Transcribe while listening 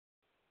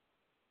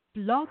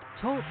Blog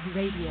Talk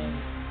Radio.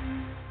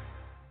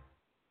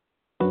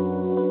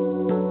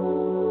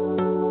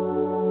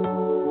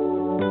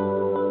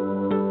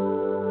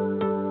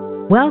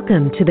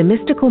 Welcome to the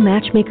Mystical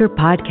Matchmaker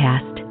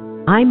podcast.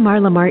 I'm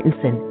Marla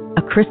Martenson,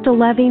 a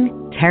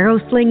crystal-loving,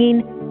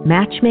 tarot-slinging,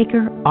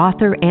 matchmaker,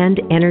 author, and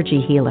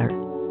energy healer.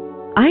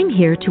 I'm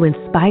here to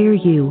inspire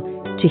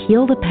you to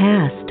heal the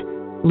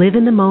past, live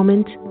in the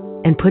moment,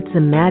 and put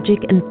some magic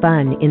and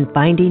fun in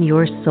finding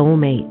your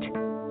soulmate.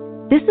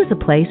 This is a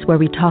place where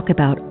we talk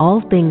about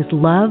all things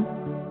love,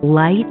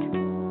 light,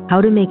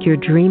 how to make your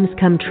dreams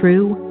come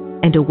true,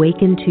 and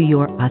awaken to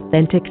your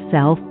authentic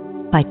self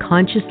by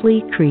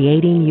consciously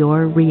creating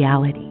your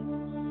reality.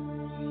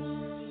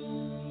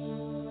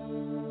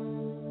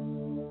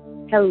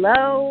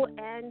 Hello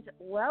and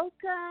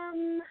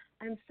welcome.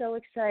 I'm so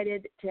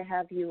excited to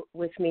have you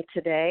with me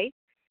today.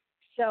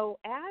 So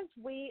as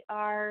we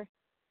are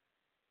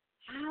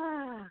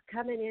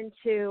coming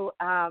into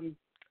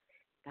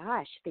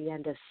the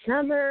end of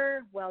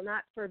summer. Well,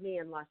 not for me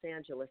in Los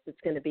Angeles. It's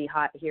going to be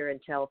hot here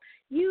until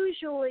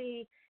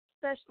usually,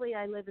 especially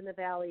I live in the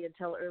valley,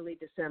 until early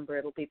December.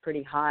 It'll be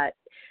pretty hot.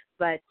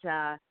 But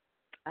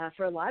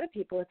for a lot of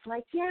people, it's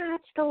like, yeah,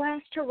 it's the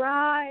last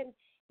hurrah, and,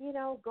 you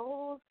know,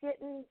 goals,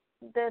 getting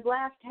the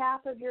last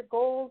half of your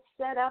goals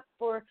set up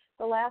for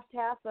the last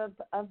half of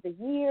the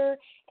year.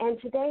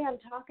 And today I'm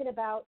talking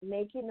about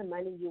making the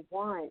money you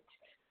want,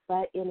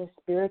 but in a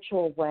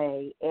spiritual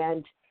way,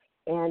 and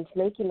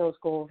making those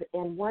goals.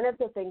 And one of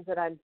the things that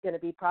I'm going to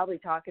be probably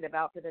talking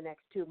about for the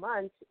next 2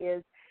 months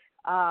is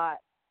my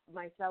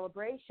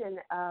celebration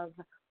of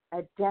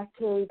a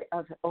decade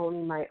of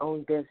owning my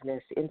own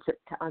business.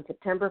 On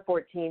September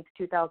 14th,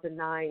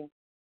 2009,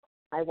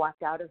 I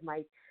walked out of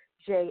my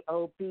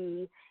job,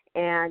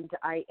 and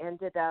I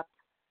ended up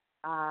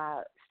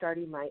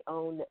starting my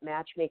own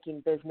matchmaking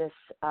business.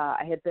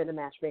 I had been a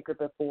matchmaker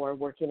before,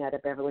 working at a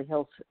Beverly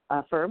Hills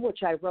firm,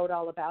 which I wrote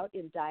all about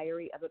in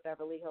Diary of a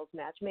Beverly Hills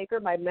Matchmaker,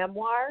 my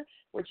memoir,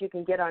 which you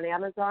can get on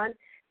Amazon.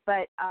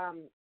 But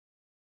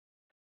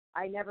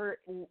I never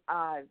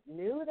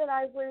knew that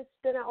I was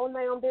going to own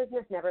my own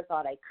business, never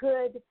thought I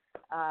could.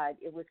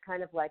 It was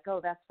kind of like,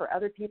 oh, that's for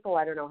other people.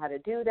 I don't know how to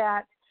do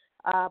that.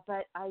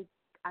 But I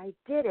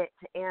did it,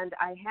 and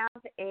I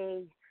have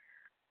a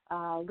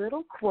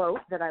little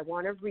quote that I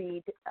want to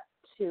read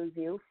to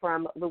you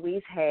from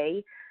Louise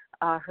Hay,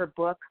 her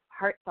book,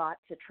 Heart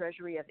Thoughts, A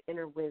Treasury of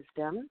Inner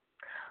Wisdom.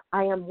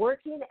 I am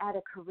working at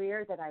a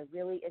career that I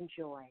really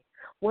enjoy.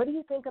 What do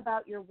you think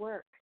about your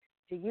work?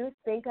 Do you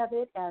think of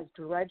it as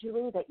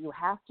drudgery that you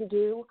have to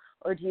do,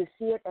 or do you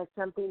see it as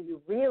something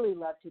you really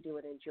love to do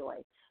and enjoy?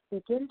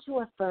 Begin to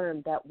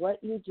affirm that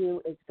what you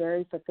do is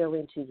very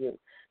fulfilling to you.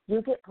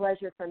 You get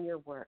pleasure from your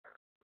work.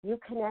 You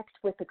connect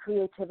with the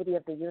creativity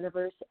of the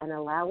universe and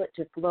allow it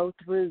to flow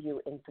through you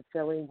in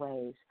fulfilling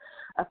ways.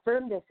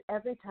 Affirm this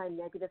every time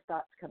negative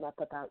thoughts come up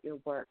about your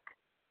work.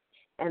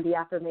 And the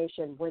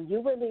affirmation, when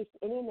you release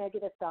any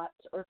negative thoughts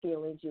or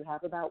feelings you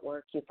have about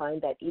work, you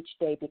find that each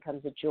day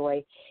becomes a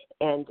joy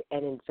and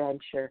an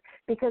adventure.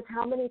 Because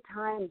how many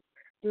times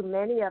do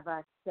many of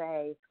us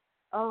say,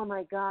 oh,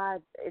 my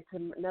God, it's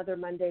another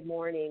Monday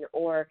morning,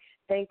 or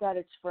thank God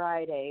it's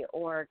Friday,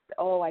 or,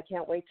 oh, I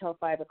can't wait till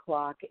 5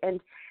 o'clock. And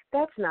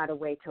that's not a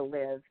way to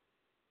live,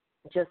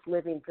 just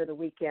living for the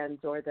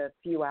weekends or the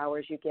few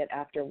hours you get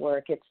after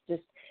work. It's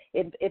just,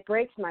 it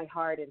breaks my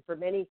heart. And for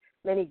many,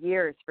 many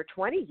years, for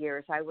 20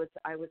 years, I was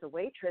a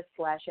waitress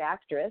 /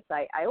 actress.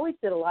 I always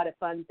did a lot of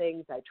fun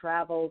things. I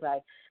traveled. I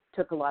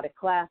took a lot of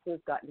classes,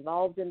 got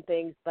involved in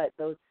things, but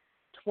those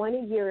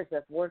 20 years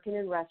of working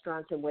in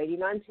restaurants and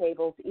waiting on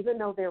tables, even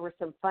though there were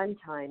some fun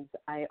times,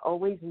 I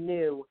always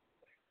knew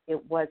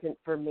it wasn't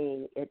for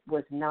me. It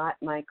was not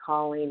my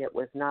calling. It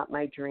was not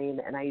my dream.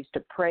 And I used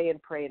to pray and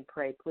pray and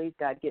pray, please,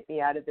 God, get me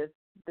out of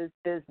this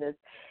business.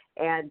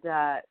 And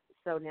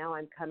so now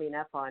I'm coming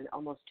up on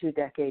almost 2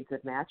 decades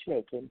of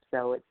matchmaking.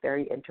 So it's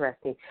very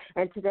interesting.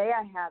 And today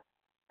I have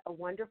a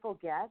wonderful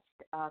guest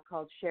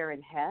called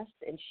Sharon Hess,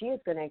 and she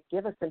is going to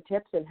give us some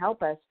tips and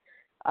help us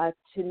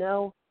to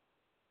know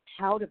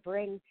how to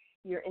bring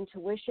your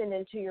intuition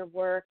into your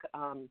work.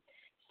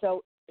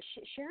 So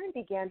Sharon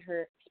began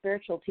her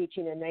spiritual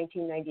teaching in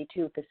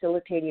 1992,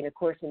 facilitating A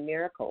Course in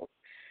Miracles.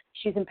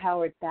 She's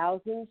empowered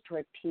thousands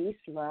toward peace,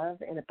 love,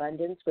 and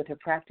abundance with her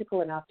practical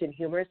and often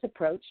humorous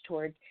approach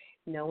toward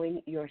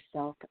knowing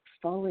yourself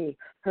fully.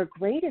 Her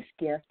greatest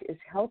gift is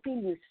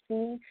helping you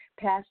see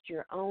past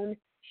your own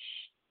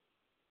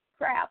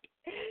crap,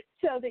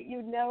 so that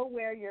you know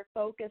where your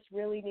focus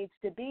really needs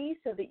to be,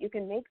 so that you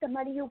can make the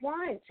money you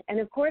want. And,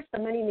 of course, the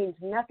money means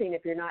nothing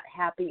if you're not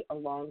happy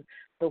along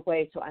the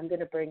way. So I'm going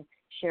to bring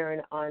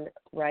Sharon on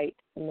right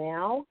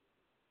now.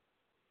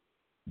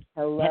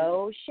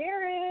 Hello,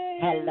 Sharon.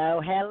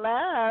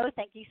 Hello.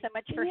 Thank you so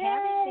much for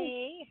having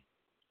me.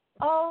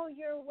 Oh,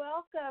 you're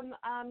welcome.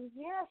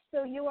 Yes,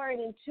 so you are an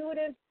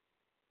intuitive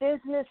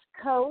business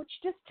coach.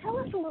 Just tell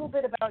us a little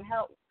bit about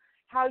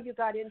how you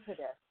got into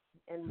this.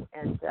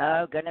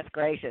 Oh, goodness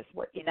gracious.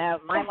 You know,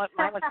 mine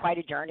was quite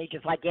a journey,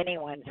 just like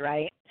anyone's,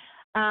 right?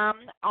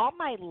 All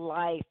my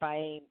life,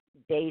 I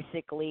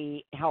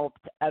basically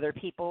helped other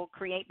people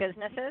create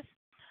businesses.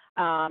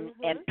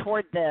 And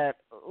toward the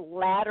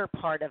latter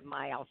part of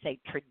my, I'll say,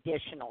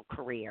 traditional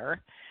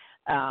career,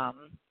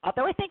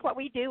 although I think what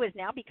we do is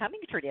now becoming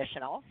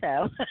traditional,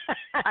 so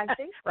I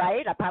think so.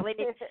 right. I probably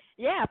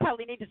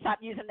need to stop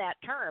using that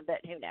term,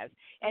 but who knows?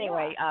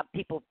 Anyway,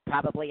 people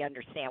probably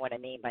understand what I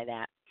mean by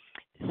that.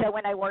 So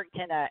when I worked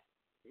in a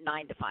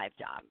 9-to-5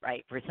 job,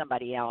 right, for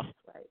somebody else,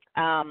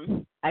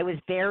 I was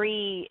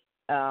very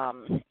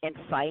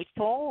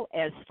insightful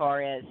as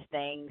far as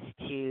things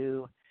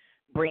to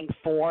bring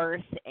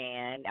forth,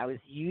 and I was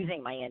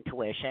using my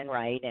intuition,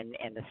 right, and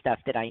the stuff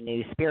that I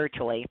knew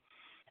spiritually,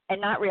 and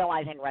not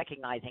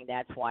recognizing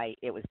that's why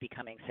it was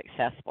becoming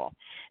successful.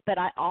 But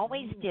I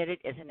always did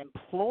it as an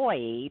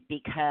employee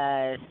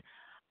because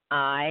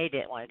I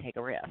didn't want to take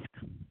a risk.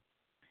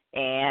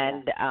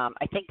 And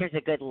I think there's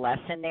a good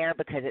lesson there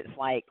because it's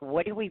like,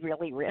 what are we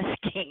really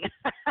risking?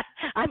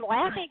 I'm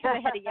laughing because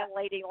I had a young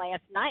lady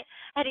last night.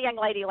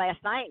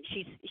 And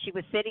she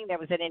was sitting there,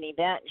 was at an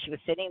event, and she was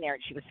sitting there,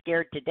 and she was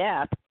scared to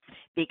death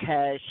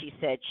because she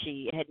said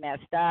she had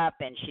messed up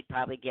and she'd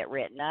probably get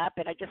written up.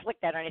 And I just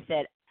looked at her and I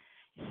said,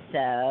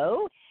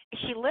 so?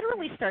 She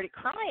literally started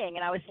crying,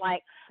 and I was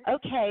like,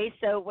 okay,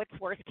 so what's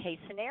worst case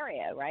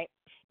scenario, right?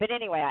 But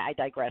anyway, I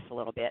digress a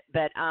little bit.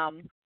 But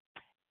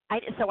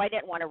so I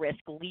didn't want to risk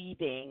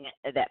leaving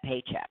that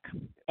paycheck.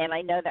 And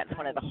I know that's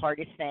one of the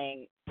hardest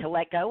things to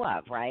let go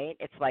of, right?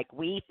 It's like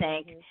we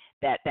think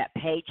that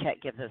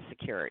paycheck gives us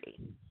security.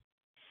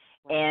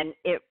 And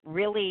it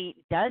really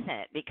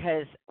doesn't,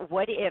 because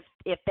what if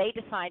they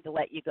decide to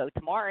let you go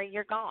tomorrow,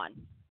 you're gone,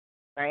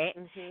 right?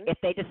 If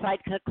they decide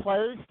to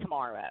close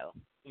tomorrow,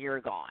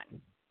 you're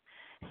gone.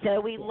 So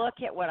we look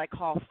at what I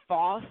call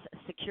false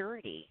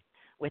security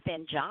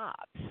within jobs.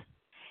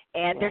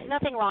 And there's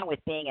nothing wrong with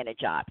being in a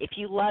job. If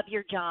you love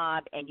your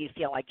job and you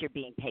feel like you're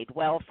being paid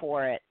well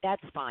for it,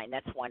 that's fine.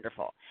 That's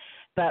wonderful.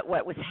 But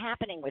what was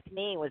happening with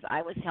me was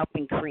I was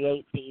helping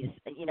create these,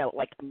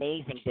 like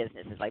amazing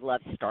businesses. I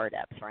love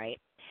startups,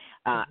 right?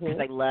 Because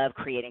I love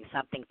creating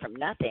something from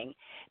nothing.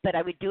 But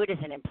I would do it as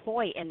an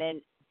employee, and then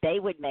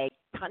they would make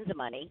tons of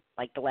money.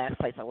 Like the last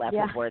place I left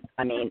was worth,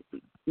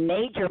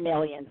 major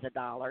millions of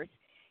dollars.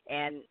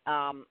 And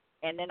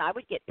then I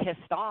would get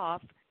pissed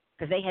off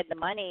because they had the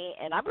money,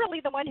 and I'm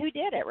really the one who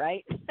did it,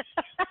 right?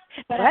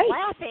 But I'm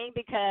laughing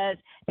because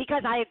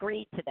I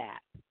agreed to that.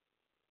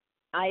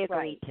 I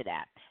agreed to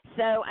that.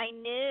 So I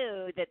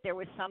knew that there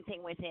was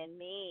something within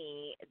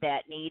me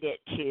that needed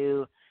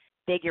to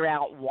figure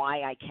out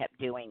why I kept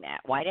doing that.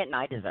 Why didn't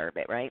I deserve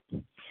it, right?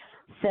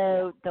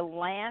 So the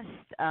last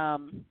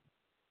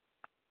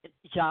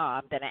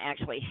job that I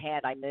actually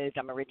had, I'm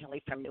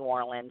originally from New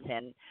Orleans,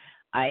 and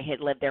I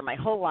had lived there my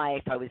whole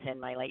life. I was in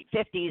my late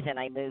 50s, and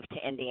I moved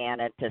to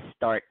Indiana to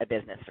start a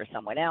business for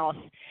someone else.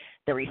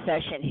 The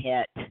recession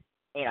hit.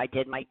 I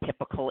did my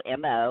typical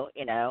MO.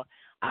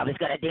 I was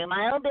going to do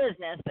my own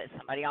business, but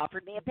somebody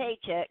offered me a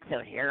paycheck, so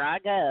here I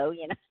go.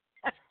 And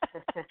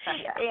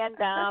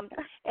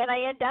I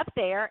ended up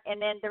there,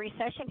 and then the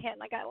recession hit,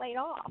 and I got laid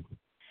off.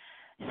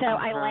 So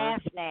I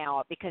laugh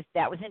now because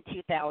that was in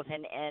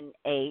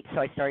 2008. So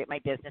I started my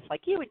business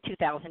like you in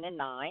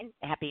 2009.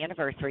 Happy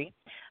anniversary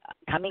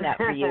coming up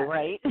for you,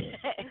 right?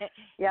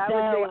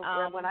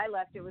 When I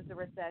left, it was a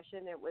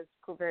recession. It was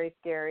very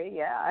scary.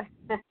 Yeah.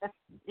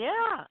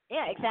 yeah,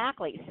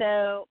 exactly.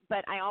 So,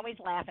 but I always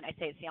laugh and I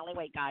say it's the only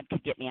way God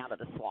could get me out of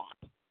the swamp.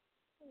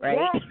 Right?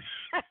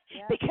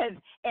 Yeah. Because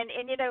and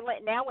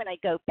now when I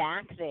go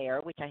back there,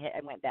 which I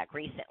went back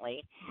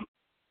recently,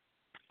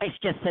 it's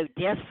just so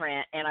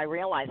different, and I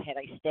realized had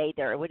I stayed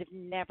there, it would have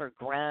never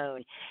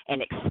grown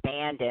and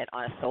expanded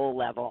on a soul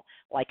level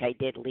like I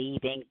did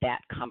leaving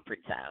that comfort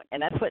zone.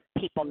 And that's what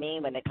people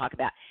mean when they talk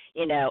about,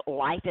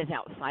 life is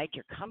outside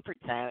your comfort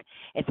zone.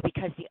 It's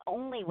because the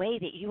only way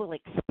that you will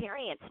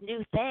experience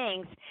new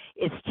things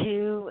is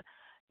to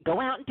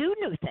go out and do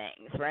new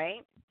things,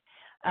 right?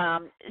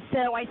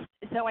 So I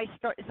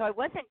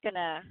wasn't going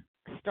to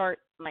start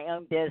my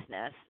own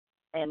business,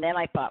 and then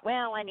I thought,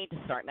 well, I need to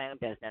start my own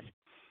business.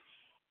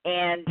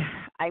 And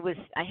I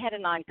had a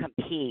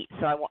non-compete,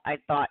 so I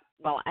thought,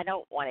 well, I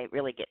don't want to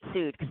really get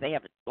sued because they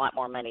have a lot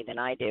more money than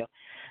I do.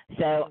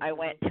 So I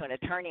went to an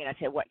attorney and I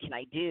said, what can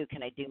I do?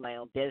 Can I do my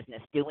own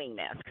business doing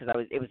this? Because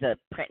it was a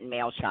print and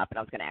mail shop, and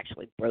I was going to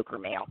actually broker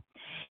mail.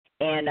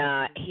 And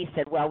he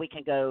said, well, we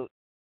can go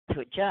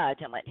to a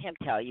judge and let him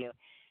tell you,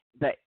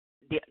 but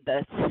the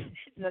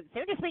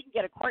soonest we can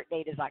get a court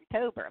date is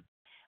October.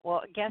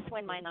 Well, guess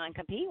when my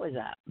non-compete was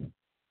up?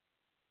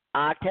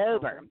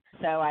 October.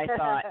 So I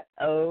thought,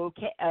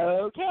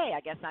 okay,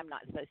 I guess I'm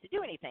not supposed to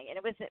do anything. And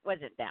it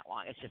wasn't that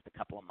long. It's just a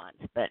couple of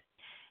months. But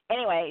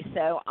anyway,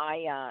 so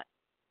I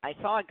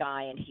saw a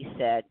guy, and he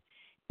said,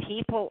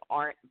 people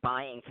aren't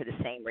buying for the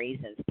same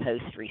reasons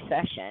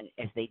post-recession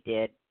as they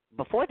did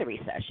before the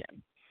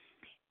recession.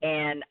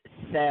 And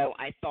so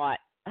I thought,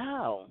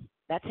 oh,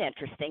 that's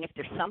interesting. If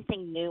there's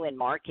something new in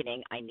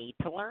marketing, I need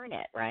to learn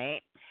it,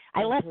 right?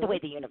 I that's the way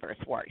the universe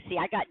works. See,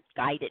 I got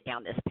guided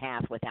down this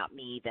path without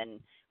me even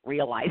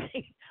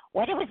realizing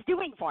what it was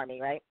doing for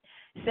me, right?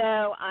 So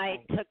I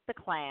took the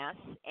class,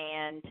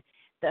 and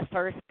the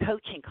first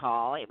coaching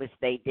call,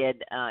 they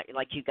did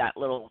like you got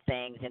little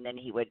things, and then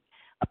you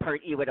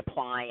would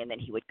apply, and then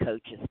he would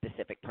coach a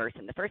specific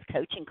person. The first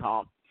coaching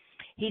call,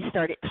 he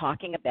started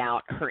talking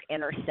about her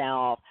inner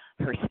self,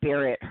 her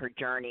spirit, her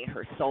journey,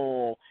 her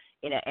soul,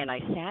 and I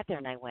sat there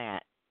and I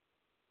went,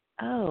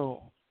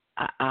 oh.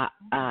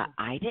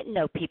 I didn't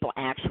know people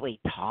actually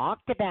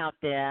talked about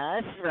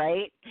this,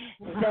 right?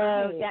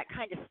 So that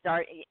kind of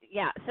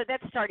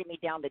started me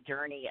down the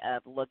journey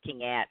of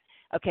looking at,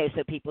 okay,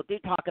 so people do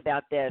talk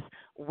about this.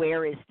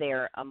 Where is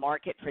there a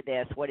market for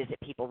this? What is it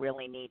people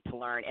really need to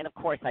learn? And, of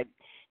course, I've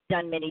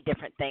done many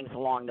different things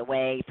along the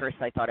way. First,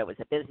 I thought I was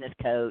a business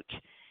coach.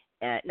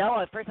 At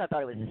first I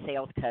thought I was a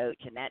sales coach,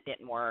 and that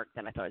didn't work.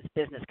 Then I thought I was a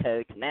business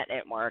coach, and that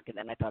didn't work. And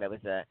then I thought I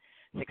was a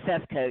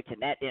success coach,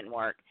 and that didn't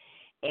work.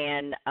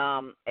 And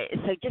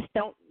so just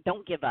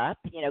don't give up.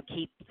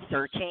 Keep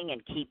searching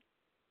and keep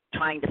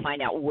trying to find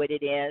out what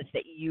it is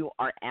that you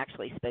are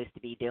actually supposed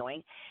to be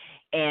doing.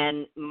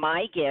 And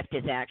my gift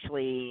is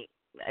actually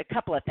a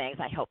couple of things.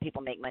 I help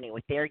people make money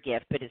with their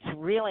gift, but it's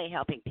really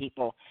helping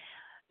people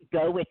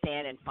go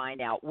within and find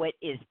out what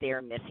is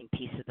their missing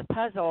piece of the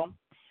puzzle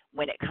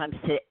when it comes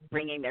to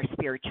bringing their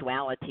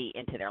spirituality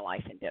into their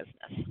life and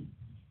business.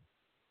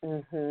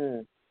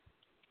 Mhm.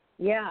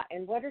 Yeah,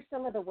 and what are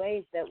some of the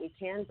ways that we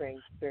can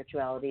bring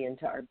spirituality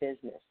into our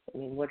business? I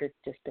mean, what are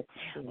just a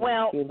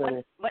few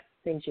little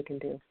things you can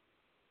do?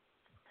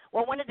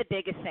 Well, one of the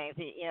biggest things,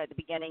 at the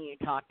beginning you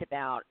talked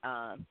about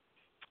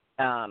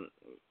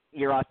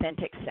your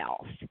authentic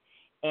self,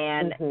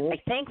 and I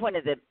think one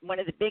of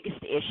the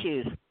biggest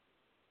issues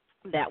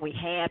that we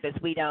have is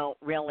we don't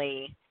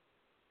really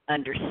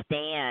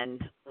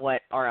understand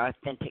what our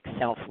authentic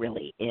self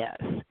really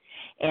is,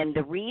 and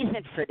the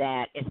reason for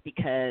that is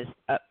because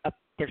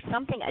there's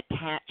something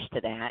attached to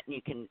that, and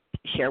you can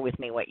share with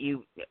me what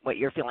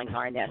your feelings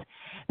are in this.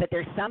 But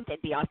there's something,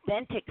 the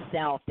authentic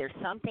self, there's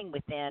something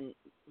within,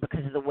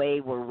 because of the way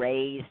we're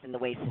raised and the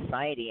way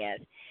society is,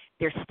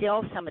 there's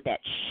still some of that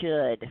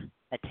should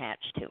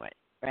attached to it,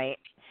 right?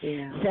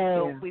 Yeah.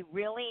 So we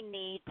really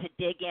need to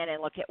dig in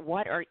and look at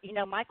what are,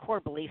 my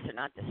core beliefs are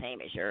not the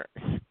same as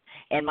yours,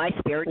 and my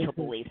spiritual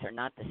beliefs are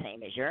not the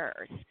same as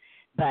yours.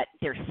 But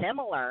they're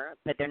similar,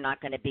 but they're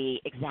not going to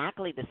be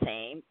exactly the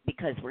same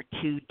because we're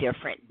two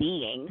different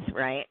beings,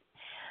 right?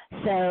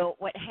 So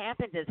what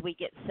happens is we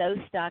get so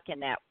stuck in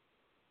that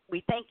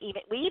we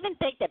even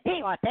think that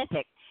being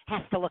authentic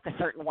has to look a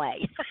certain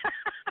way.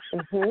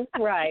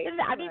 Right.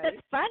 I mean,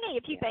 that's funny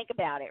if you think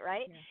about it,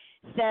 right?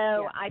 Yeah.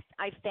 So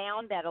I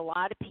found that a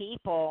lot of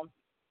people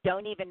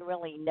don't even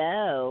really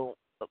know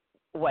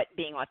what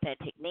being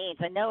authentic means.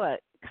 I know a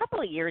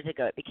couple of years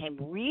ago it became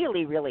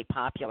really, really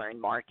popular in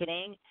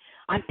marketing.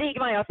 I'm being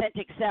my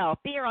authentic self,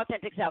 be your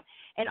authentic self.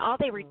 And all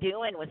they were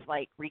doing was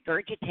like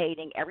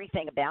regurgitating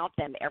everything about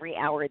them every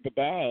hour of the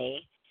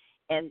day.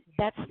 And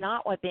that's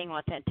not what being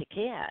authentic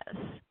is.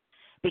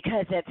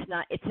 Because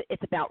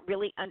it's about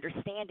really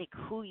understanding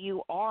who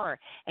you are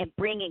and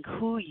bringing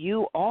who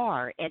you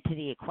are into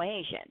the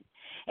equation.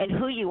 And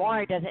who you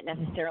are doesn't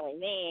necessarily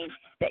mean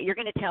that you're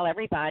going to tell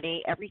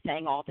everybody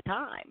everything all the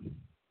time.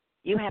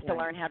 You have to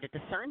learn how to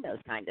discern those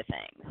kind of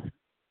things.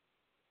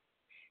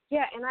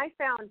 Yeah, and I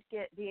found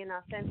being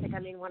authentic. I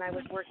mean, when I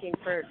was working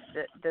for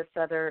this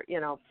other,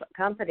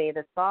 company,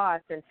 this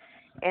boss,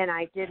 and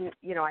I didn't,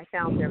 I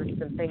found there was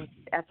some things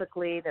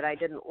ethically that I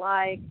didn't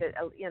like that,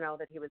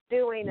 that he was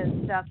doing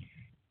and stuff.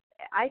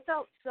 I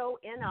felt so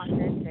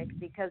inauthentic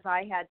because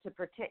I had to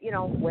pretend,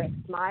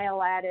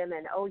 smile at him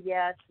and, oh,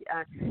 yes,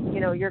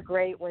 you're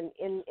great, when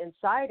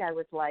inside I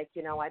was like,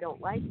 I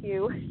don't like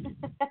you.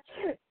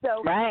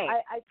 So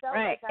I felt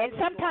like I and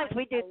sometimes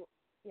we do.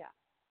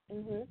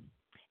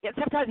 Yeah,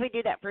 sometimes we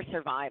do that for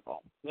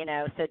survival,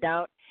 so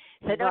don't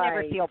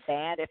ever feel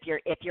bad if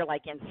you're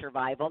like in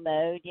survival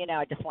mode.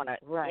 I just want to,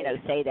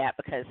 say that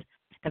because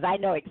I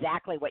know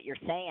exactly what you're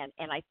saying.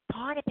 And I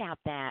thought about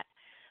that,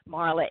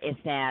 Marla, is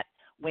that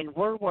when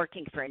we're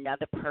working for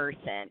another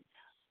person,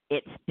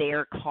 it's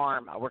their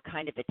karma. We're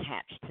kind of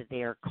attached to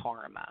their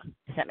karma.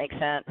 Does that make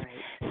sense?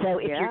 Right. So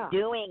if you're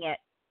doing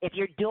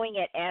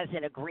it as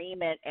an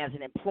agreement, as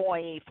an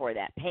employee for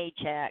that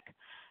paycheck,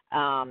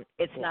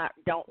 it's not,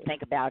 don't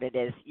think about it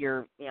as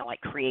you're,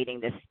 like creating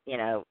this,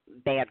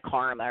 bad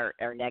karma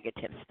or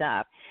negative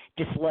stuff.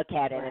 Just look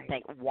at it and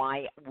think,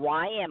 why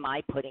am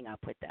I putting up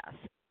with this?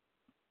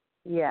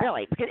 Yeah.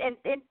 Really, because and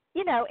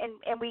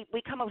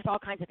we come up with all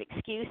kinds of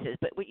excuses,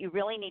 but what you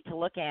really need to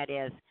look at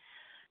is,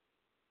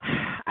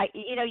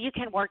 you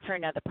can work for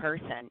another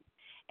person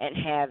and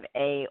have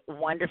a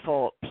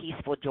wonderful,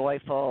 peaceful,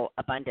 joyful,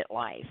 abundant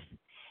life,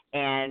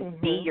 and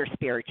be your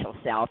spiritual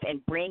self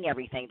and bring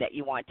everything that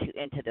you want to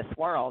into this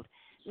world.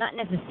 Not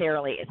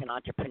necessarily as an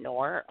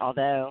entrepreneur,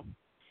 although,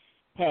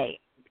 hey,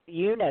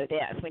 you know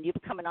this, when you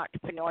become an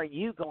entrepreneur,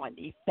 you go on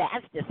the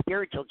fastest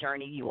spiritual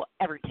journey you will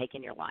ever take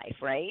in your life,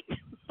 right?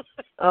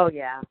 Oh,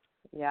 yeah.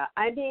 Yeah.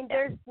 I mean,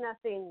 there's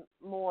nothing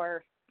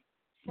more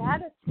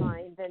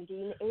satisfying than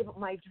being able,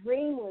 my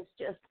dream was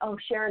just,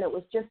 Sharon, it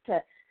was just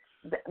to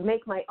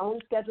make my own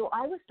schedule.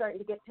 I was starting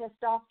to get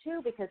pissed off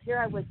too, because here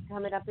I was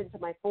coming up into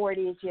my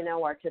 40s,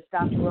 our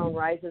testosterone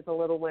rises a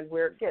little when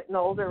we're getting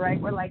older, right?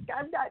 We're like,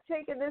 I'm not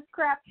taking this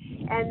crap.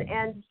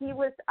 And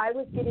I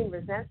was getting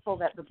resentful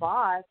that the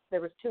boss,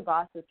 there was two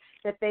bosses,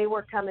 that they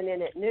were coming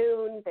in at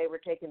noon, they were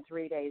taking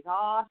 3 days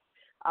off,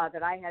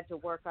 that I had to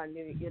work on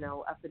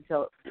up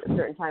until a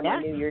certain time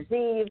on New Year's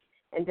Eve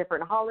and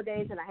different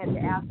holidays, and I had to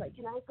ask, like,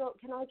 can I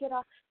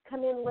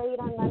come in late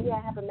on Monday? I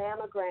have a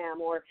mammogram,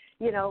 or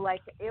it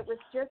was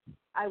just,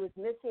 I was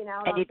missing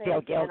out on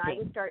things,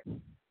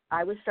 and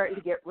I was starting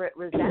to get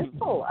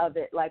resentful of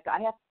it. Like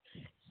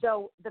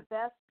so the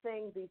best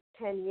thing these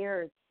 10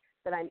 years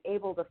that I'm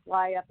able to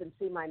fly up and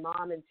see my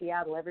mom in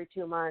Seattle every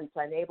 2 months.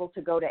 I'm able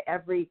to go to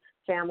every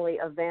family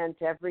event,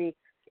 everything,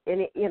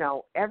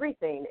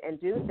 and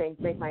do things,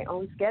 make my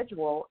own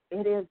schedule.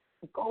 It is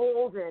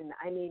golden.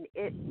 I mean,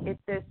 it's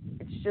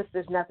just,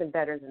 there's nothing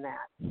better than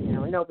that.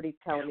 Nobody's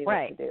telling me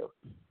what to do.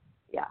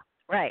 Yeah.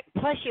 Right.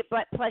 Plus you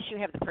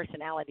have the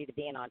personality to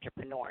be an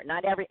entrepreneur.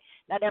 Not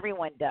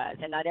everyone does,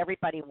 and not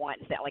everybody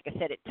wants that. Like I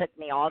said, it took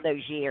me all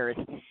those years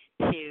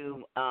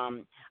to.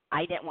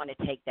 I didn't want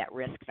to take that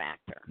risk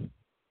factor.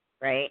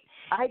 Right.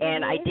 I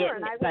didn't I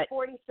was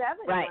 47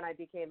 when I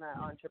became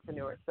an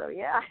entrepreneur. So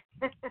yeah.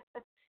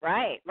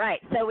 Right.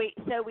 So we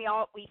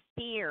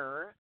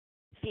fear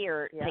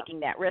taking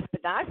that risk.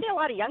 But I see a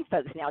lot of young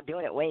folks now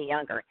doing it way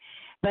younger.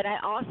 But I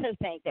also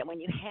think that when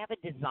you have a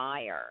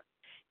desire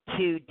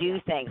to do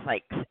things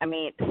like,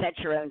 set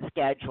your own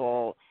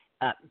schedule,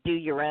 do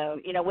your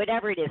own,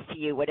 whatever it is to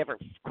you, whatever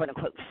quote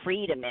unquote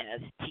freedom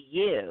is to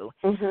you.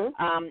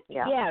 Mm-hmm.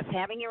 Yes,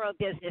 having your own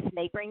business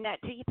may bring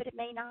that to you, but it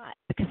may not.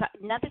 Because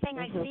another thing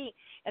I see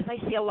is I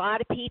see a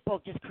lot of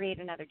people just create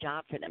another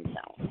job for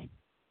themselves.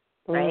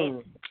 Right?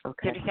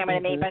 Okay. Do you understand what I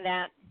mean by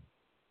that?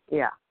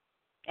 Yeah.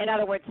 In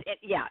other words,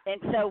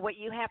 and so what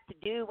you have to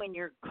do when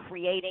you're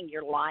creating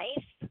your life,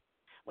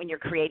 when you're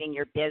creating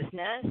your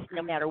business,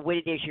 no matter what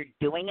it is you're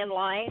doing in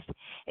life,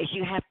 is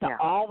you have to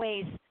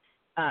always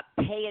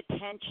pay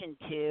attention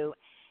to,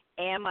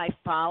 am I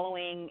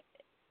following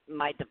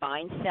my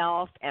divine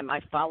self? Am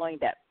I following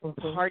that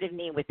part of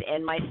me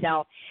within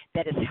myself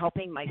that is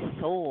helping my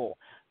soul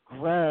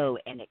grow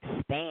and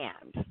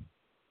expand?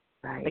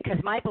 Right. Because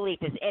my belief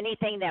is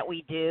anything that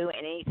we do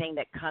and anything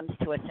that comes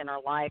to us in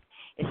our life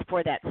is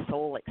for that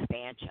soul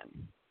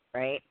expansion,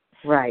 right?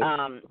 Right.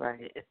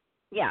 Right.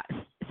 Yeah.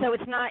 So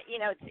it's not,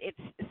 it's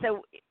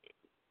so.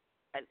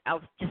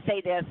 I'll just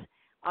say this: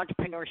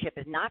 entrepreneurship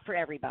is not for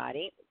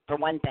everybody, for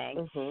one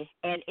thing. Mm-hmm.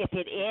 And if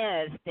it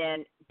is,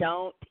 then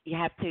you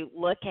have to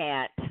look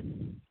at.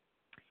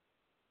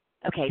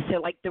 Okay,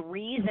 so like the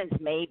reasons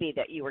maybe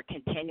that you were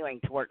continuing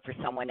to work for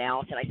someone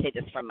else, and I say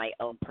this from my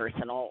own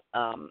personal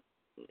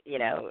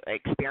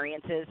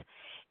experiences,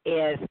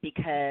 is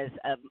because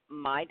of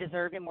my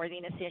deserved and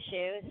worthiness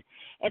issues.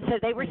 And so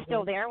they were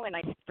still there when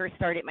I first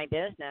started my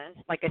business.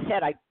 Like I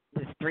said, I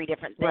was 3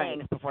 different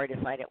things before I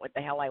decided what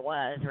the hell I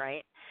was,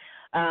 right?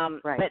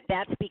 But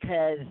that's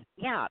because,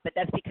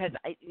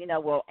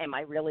 am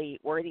I really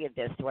worthy of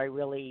this? Do I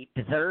really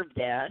deserve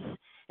this?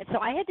 And so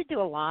I had to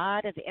do a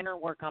lot of inner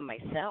work on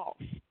myself,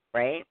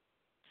 right?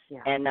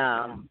 Yeah. And,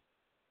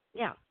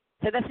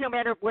 so that's no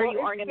matter where you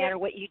are, no matter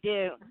what you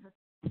do.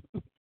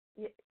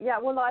 Yeah,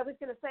 well, I was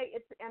going to say,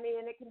 and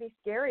it can be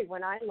scary.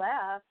 When I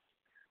left,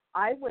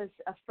 I was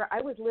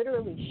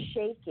literally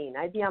shaking.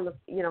 I'd be on the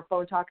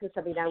phone talking to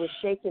somebody, and I was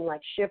shaking,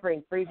 like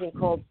shivering, freezing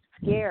cold,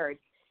 scared,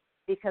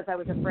 because I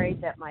was afraid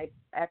that my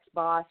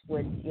ex-boss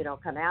would,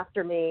 come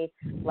after me,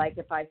 like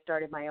if I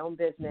started my own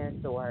business,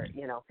 or,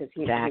 because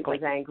he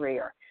was angry,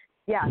 or,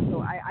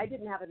 so I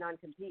didn't have a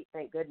non-compete,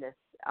 thank goodness.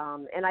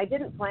 And I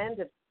didn't plan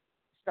to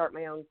start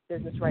my own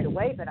business right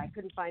away, but I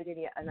couldn't find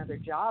another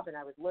job, and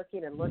I was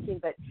looking and looking.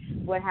 But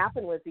what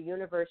happened was the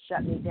universe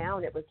shut me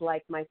down. It was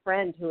like my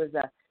friend, who is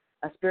a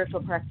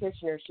spiritual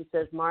practitioner, she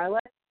says, Marla,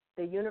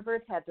 the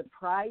universe had to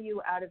pry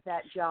you out of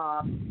that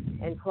job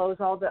and close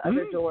all the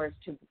other doors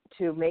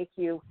to make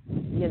you,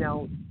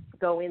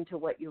 go into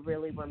what you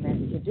really were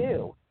meant to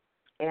do.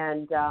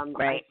 And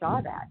I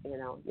saw that,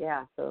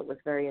 so it was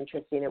very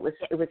interesting. It was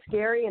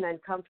scary and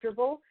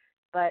uncomfortable,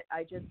 but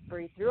I just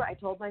breathed through it. I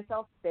told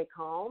myself, stay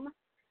calm.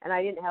 And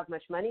I didn't have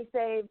much money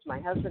saved. My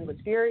husband was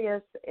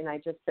furious, and I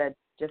just said,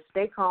 just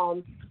stay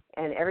calm.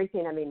 And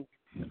everything,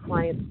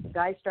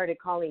 guys started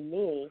calling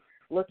me,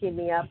 looking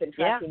me up and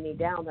tracking me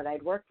down that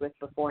I'd worked with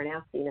before, and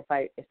asking if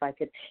I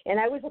could. And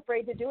I was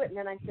afraid to do it. And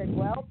then I said,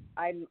 well,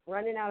 I'm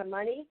running out of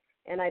money,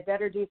 and I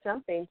better do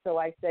something. So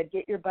I said,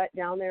 get your butt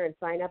down there and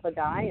sign up a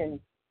guy and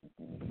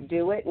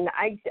do it. And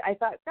I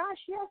thought, gosh,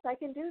 yes, I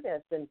can do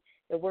this. And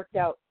it worked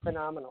out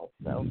phenomenal.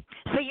 So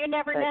you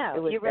never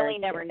know. You really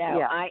never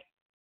know.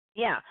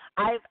 Yeah.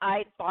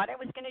 I thought I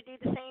was going to do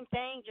the same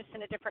thing, just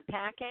in a different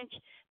package.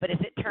 But as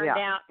it turned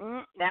out,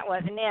 that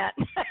wasn't it.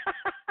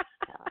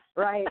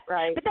 Right.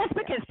 But that's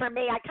because for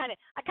me, I kind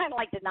of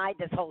like denied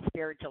this whole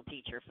spiritual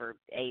teacher for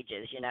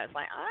ages. You know, it's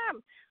like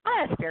I'm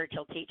not a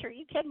spiritual teacher. Are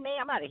you kidding me?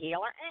 I'm not a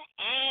healer.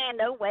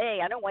 No way.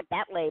 I don't want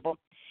that label.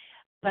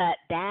 But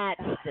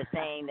that's the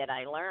thing that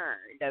I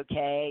learned.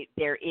 Okay,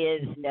 there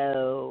is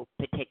no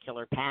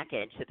particular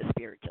package that a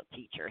spiritual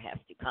teacher has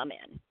to come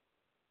in.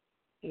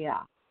 Yeah.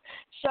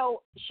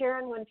 So,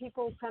 Sharon, when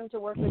people come to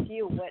work with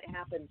you, what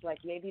happens? Like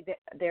maybe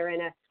they're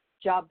in a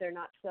job they're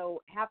not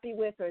so happy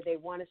with, or they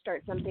want to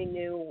start something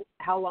new.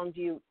 How long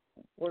do you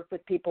work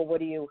with people?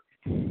 What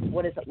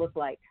does it look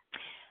like?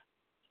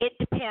 It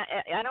depends.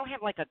 I don't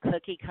have like a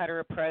cookie cutter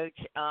approach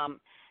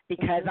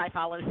because I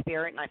follow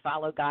spirit and I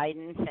follow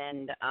guidance.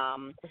 And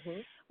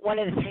one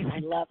of the things I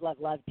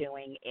love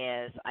doing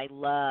is I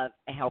love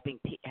helping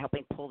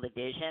pull the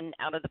vision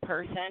out of the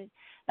person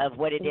of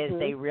what it is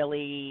they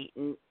really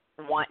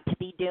want to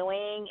be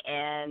doing,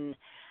 and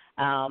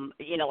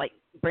you know, like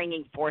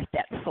bringing forth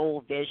that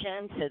soul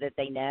vision so that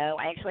they know.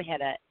 I actually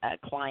had a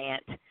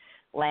client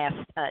last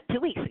 2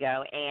 weeks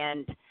ago,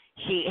 and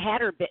she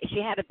had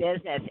a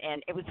business,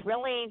 and it was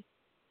really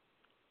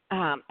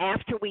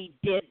after we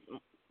did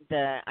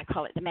I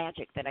call it the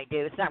magic that I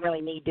do. It's not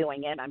really me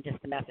doing it. I'm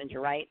just the messenger,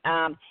 right?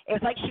 It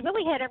was like she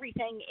really had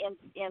everything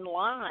in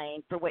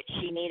line for what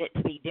she needed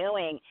to be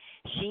doing.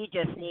 She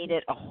just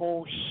needed a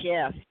whole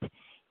shift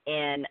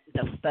in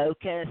the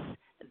focus,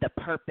 the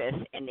purpose,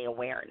 and the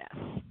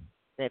awareness,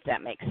 if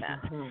that makes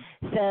sense.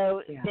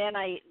 So then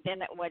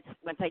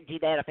once I do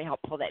that, if I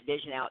help pull that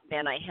vision out,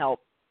 then I help,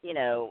 you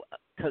know,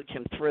 coach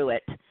them through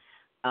it.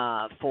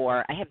 I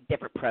have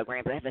different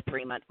programs. I have a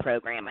 3-month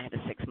program. I have a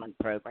 6-month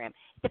program.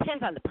 It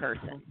depends on the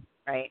person,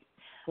 right?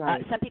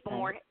 Some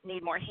people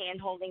need more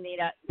hand-holding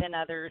than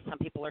others. Some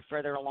people are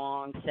further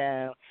along.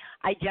 So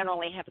I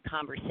generally have a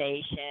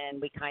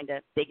conversation. We kind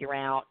of figure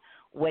out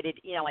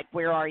like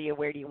where are you,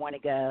 where do you want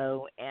to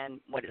go, and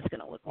what it's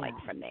going to look like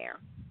from there.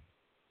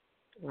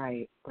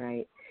 Right.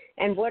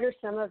 And what are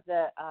some of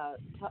the,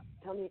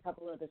 tell me a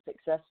couple of the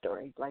success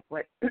stories, like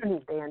what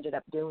they ended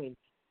up doing.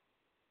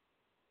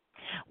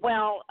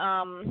 Well,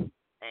 I'm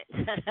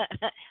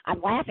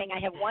laughing. I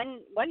have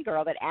one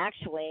girl that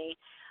actually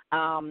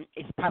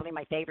is probably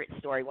my favorite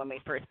story. When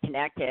we first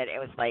connected, it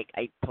was like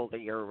I told her,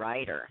 "You're a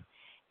writer."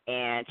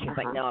 And she was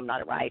like, "No, I'm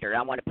not a writer.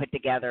 I want to put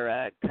together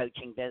a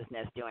coaching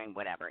business doing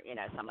whatever, you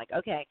know." So I'm like,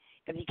 okay,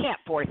 because you can't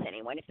force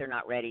anyone if they're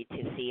not ready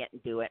to see it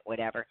and do it,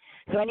 whatever.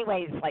 So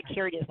anyways, like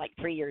here it is like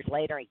 3 years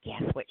later, and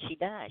guess what she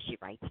does? She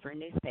writes for a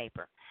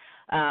newspaper.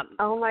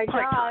 Oh, my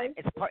God.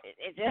 It's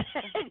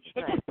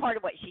just part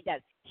of what she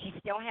does. She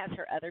still has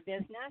her other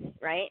business,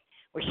 right,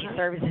 where she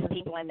services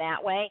people in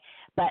that way.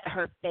 But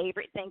her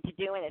favorite thing to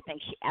do and the thing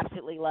she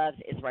absolutely loves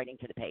is writing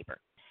for the paper.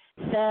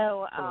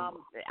 So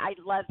I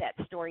love that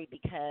story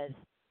because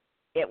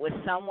it was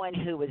someone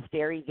who was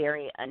very,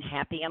 very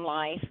unhappy in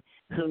life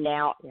who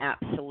now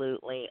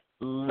absolutely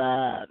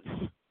loves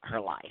her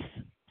life.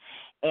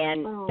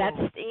 And that's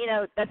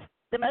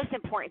the most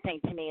important thing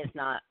to me is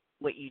not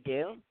what you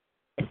do.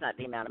 It's not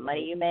the amount of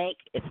money you make.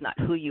 It's not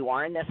who you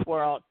are in this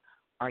world.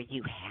 Are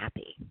you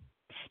happy?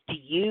 Do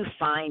you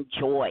find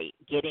joy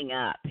getting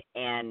up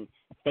and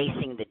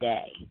facing the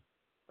day,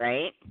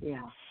 right?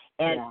 Yeah.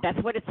 And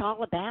that's what it's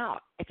all about.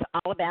 It's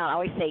all about, I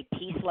always say,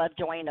 peace, love,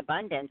 joy, and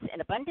abundance.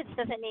 And abundance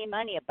doesn't mean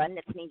money.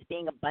 Abundance means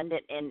being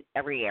abundant in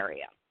every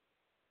area.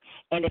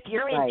 And if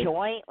you're in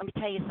joy, let me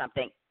tell you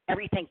something,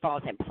 everything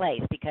falls in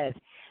place because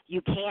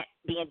you can't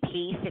be in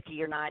peace if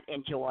you're not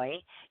in joy.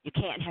 You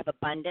can't have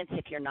abundance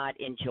if you're not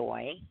in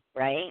joy,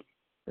 right?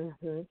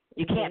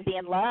 You can't be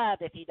in love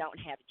if you don't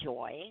have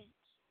joy.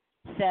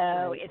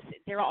 So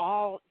they're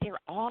all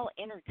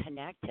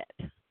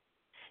interconnected.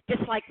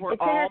 Just like we're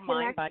all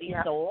mind, body,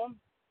 soul.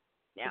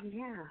 Yeah.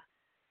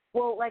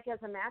 Well, like as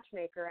a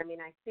matchmaker, I mean,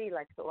 I see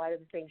like a lot of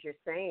the things you're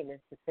saying is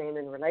the same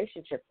in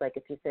relationships. Like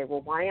if you say,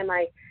 well, why am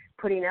I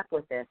putting up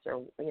with this?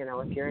 Or, you know,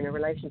 if you're in a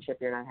relationship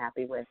you're not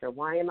happy with, or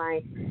why am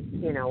I,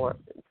 you know,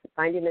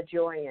 finding the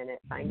joy in it,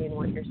 finding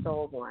what your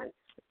soul wants.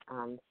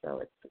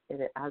 So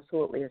it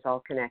absolutely is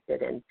all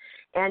connected. And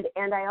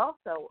I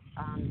also,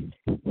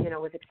 you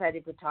know, was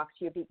excited to talk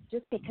to you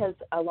just because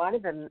a lot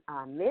of them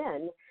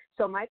men.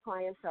 So my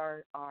clients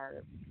are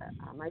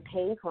my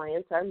paying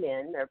clients are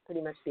men. They're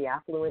pretty much the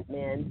affluent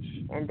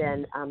men, and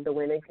then the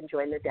women can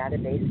join the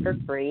database for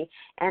free.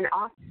 And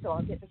also,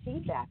 I'll get the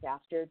feedback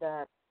after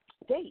the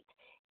date.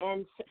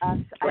 And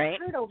I've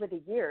heard over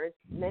the years,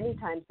 many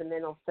times the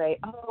men will say,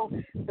 "Oh,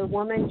 the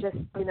woman just,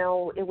 you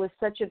know, it was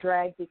such a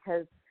drag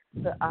because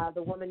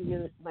the woman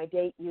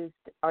used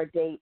our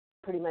date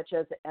pretty much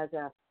as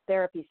a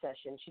therapy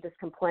session. She just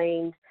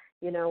complained,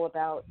 you know,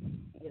 about,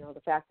 you know, the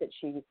fact that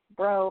she's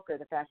broke or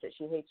the fact that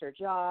she hates her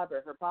job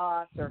or her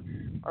boss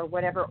or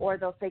whatever." Or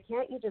they'll say,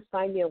 "Can't you just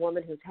find me a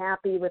woman who's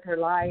happy with her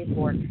life?"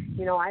 Or,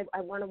 you know, I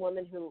want a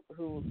woman who,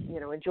 you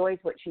know, enjoys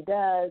what she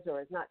does or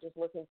is not just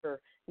looking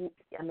for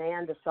a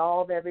man to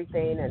solve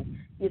everything. And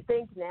you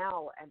think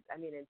now, I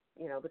mean, in,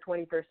 you know, the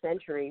 21st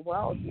century,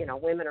 well, you know,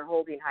 women are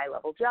holding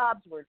high-level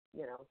jobs. We're,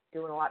 you know,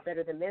 doing a lot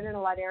better than men in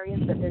a lot of areas,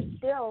 but there's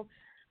still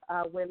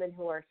women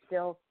who are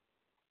still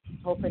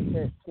hoping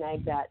to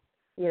snag that,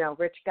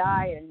 rich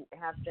guy and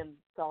have them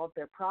solve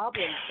their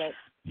problems. But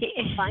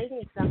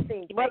finding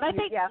something. Well,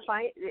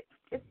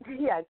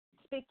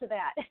 speak to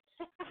that.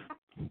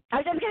 I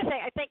was just going to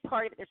say, I think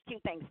part of it, there's two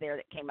things there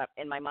that came up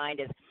in my mind.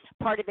 Is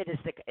part of it is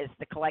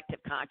the collective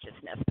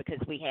consciousness, because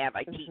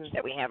I teach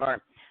that we have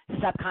our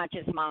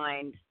subconscious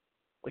mind,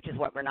 which is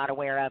what we're not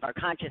aware of, our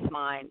conscious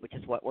mind, which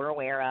is what we're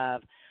aware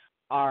of,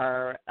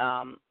 our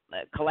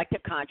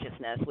collective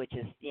consciousness, which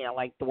is,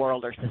 like the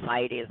world or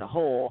society as a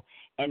whole,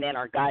 and then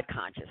our God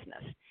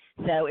consciousness.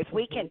 So if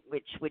we can,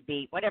 which would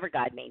be whatever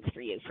God means for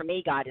you. For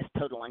me, God is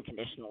total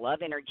unconditional love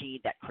energy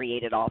that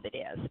created all that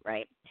is,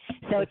 right?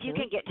 So if you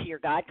can get to your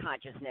God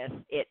consciousness,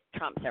 it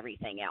trumps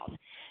everything else.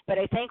 But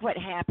I think what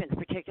happens,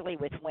 particularly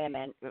with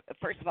women,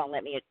 first of all,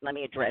 let me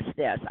address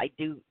this. I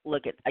do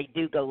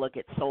go look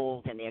at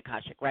souls in the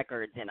Akashic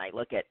records, and I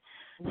look at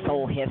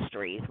soul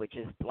histories, which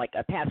is like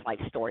a past life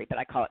story, but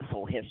I call it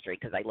soul history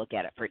because I look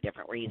at it for a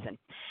different reason.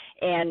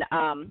 And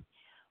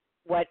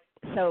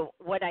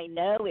what I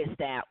know is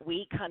that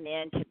we come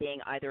into being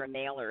either a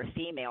male or a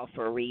female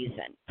for a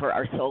reason, for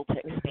our soul to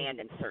expand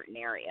in certain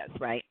areas,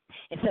 right?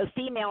 And so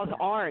females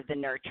are the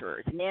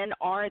nurturers, men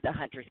are the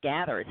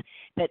hunters-gatherers,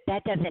 but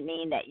that doesn't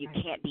mean that you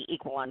can't be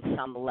equal on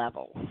some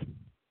levels,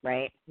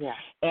 right? Yeah.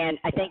 And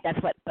I think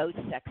that's what both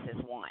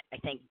sexes want. I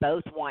think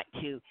both want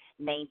to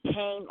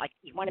maintain, like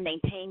you want to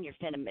maintain your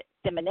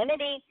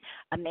femininity.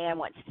 A man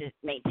wants to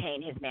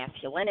maintain his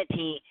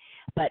masculinity,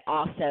 but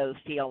also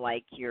feel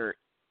like you're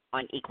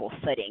on equal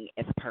footing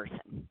as a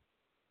person.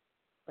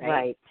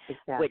 Right,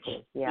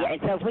 exactly. And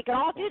so if we could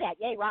all do that,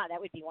 yay, Ron, that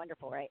would be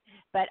wonderful, right?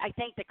 But I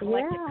think the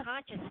collective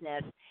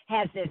consciousness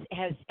has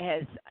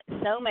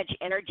so much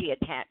energy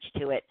attached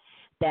to it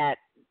that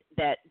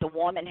the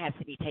woman has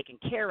to be taken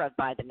care of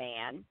by the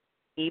man,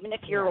 even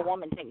if you're a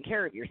woman taking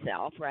care of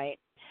yourself, right?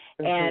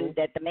 And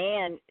that the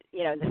man,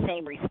 in the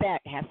same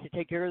respect, has to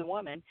take care of the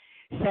woman.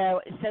 So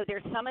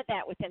there's some of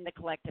that within the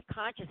collective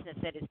consciousness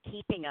that is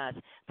keeping us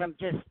from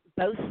just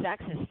both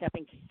sexes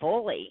stepping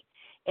fully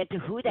into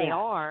who they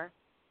are,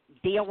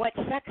 via what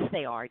sex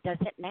they are. It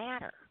doesn't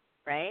matter,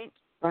 right?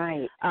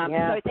 Right. So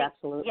I think,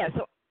 absolutely. Yeah.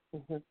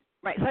 So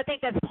right. So I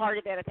think that's part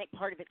of it. I think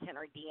part of it's in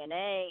our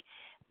DNA,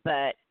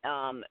 but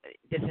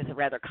this is a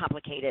rather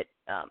complicated.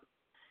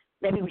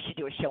 Maybe we should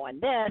do a show on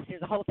this.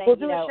 There's a whole thing. We'll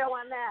do a show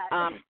on that.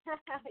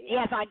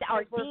 Yes,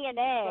 our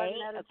DNA.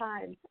 Running out of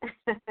time.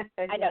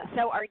 I know.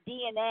 So our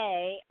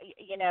DNA,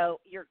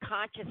 your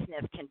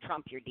consciousness can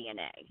trump your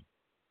DNA.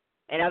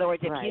 In other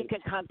words, if you can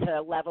come to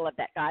a level of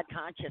that God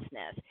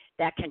consciousness,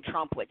 that can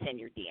trump what's in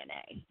your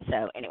DNA.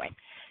 So anyway,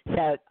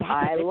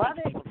 I love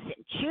it. People sit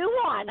and chew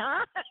on,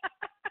 huh?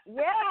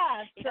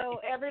 Yeah. So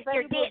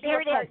everybody,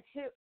 here it is.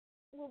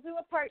 We'll do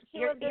a part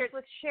two of this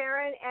with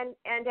Sharon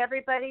and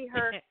everybody.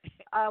 Her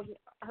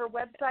her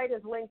website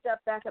is linked up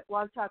back at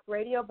Blog Talk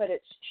Radio, but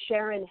it's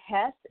Sharon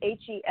Hess,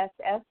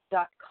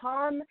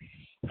 HESS.com.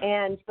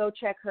 And go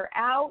check her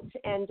out.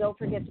 And don't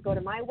forget to go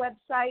to my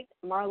website,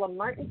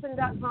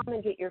 marlamartenson.com,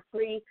 and get your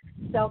free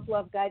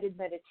self-love guided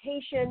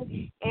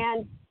meditation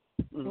and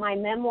my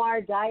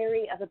memoir,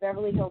 Diary of a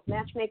Beverly Hills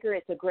Matchmaker.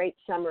 It's a great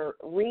summer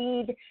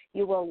read.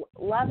 You will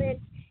love it.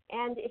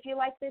 And if you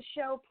like this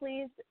show,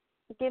 please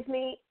give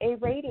me a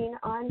rating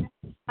on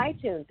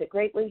iTunes. It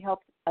greatly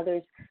helps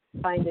others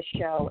find the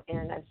show.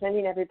 And I'm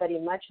sending everybody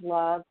much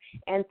love.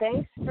 And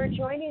thanks for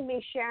joining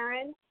me,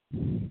 Sharon.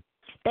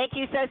 Thank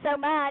you so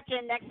much.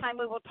 And next time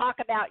we will talk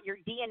about Your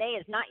DNA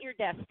is Not Your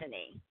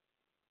Destiny.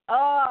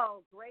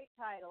 Oh, great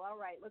title. All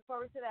right. Look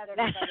forward to that,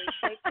 everybody.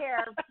 Take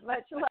care.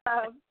 Much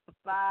love.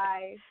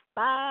 Bye.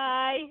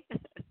 Bye.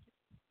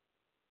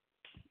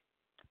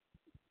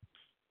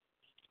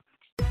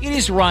 It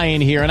is Ryan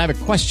here, and I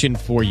have a question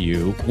for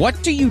you.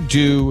 What do you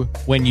do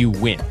when you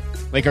win?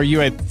 Like, are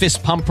you a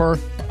fist pumper,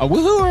 a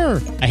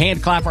woo-hooer, a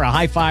hand clapper, a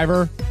high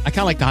fiver? I kind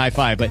of like the high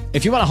five, but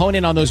if you want to hone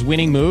in on those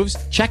winning moves,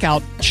 check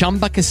out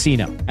Chumba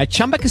Casino. At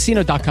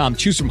ChumbaCasino.com,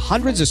 choose from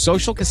hundreds of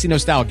social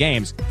casino-style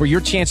games for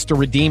your chance to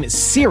redeem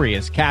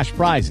serious cash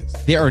prizes.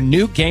 There are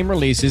new game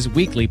releases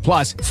weekly,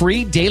 plus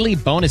free daily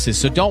bonuses.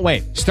 So don't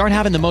wait. Start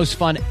having the most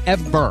fun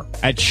ever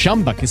at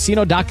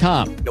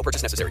ChumbaCasino.com. No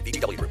purchase necessary.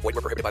 VGW Group. Void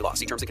where prohibited by law.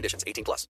 See terms and conditions. 18+.